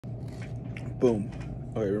Boom.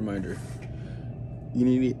 Okay, reminder. You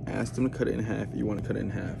need to ask them to cut it in half if you want to cut it in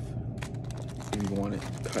half. If you want it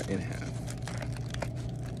cut in half.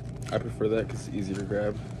 I prefer that because it's easier to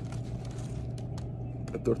grab.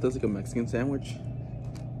 A torta is like a Mexican sandwich.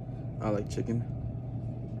 I like chicken.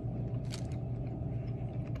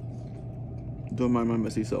 Don't mind my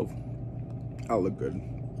messy self. I'll look good.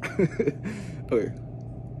 Okay.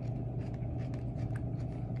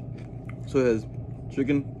 So it has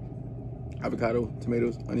chicken, avocado,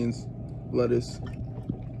 tomatoes, onions, lettuce,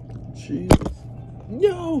 cheese.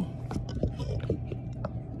 Yo!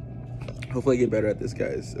 Hopefully I get better at this,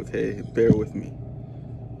 guys. Okay, bear with me.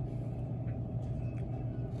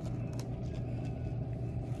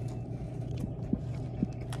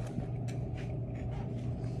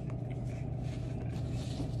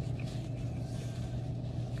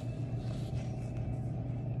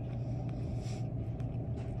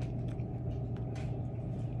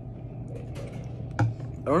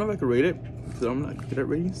 I don't know if I could rate it because I'm not good at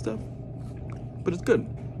rating stuff, but it's good.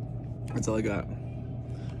 That's all I got.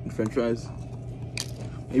 And French fries.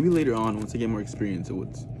 Maybe later on, once I get more experience, it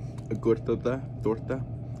was a good torta,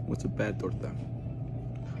 what's a bad torta.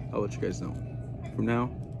 I'll let you guys know. From now,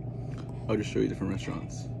 I'll just show you different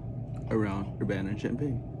restaurants around Urbana and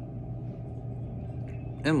Champaign.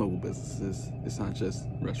 And local businesses. It's not just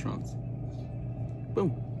restaurants.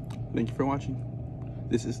 Boom. Thank you for watching.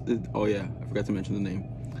 This is, oh yeah, I forgot to mention the name.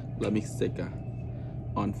 La Mixteca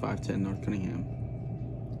on 510 North Cunningham.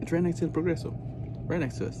 It's right next to the Progreso. Right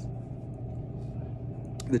next to us.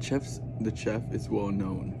 The chef is well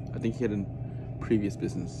known. I think he had a previous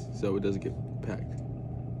business, so it doesn't get packed.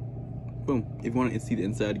 Boom. If you want to see the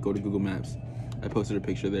inside, go to Google Maps. I posted a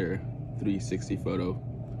picture there, 360 photo.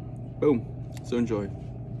 Boom. So enjoy.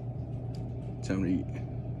 Time to eat.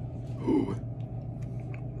 Ooh.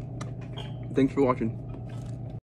 Thanks for watching.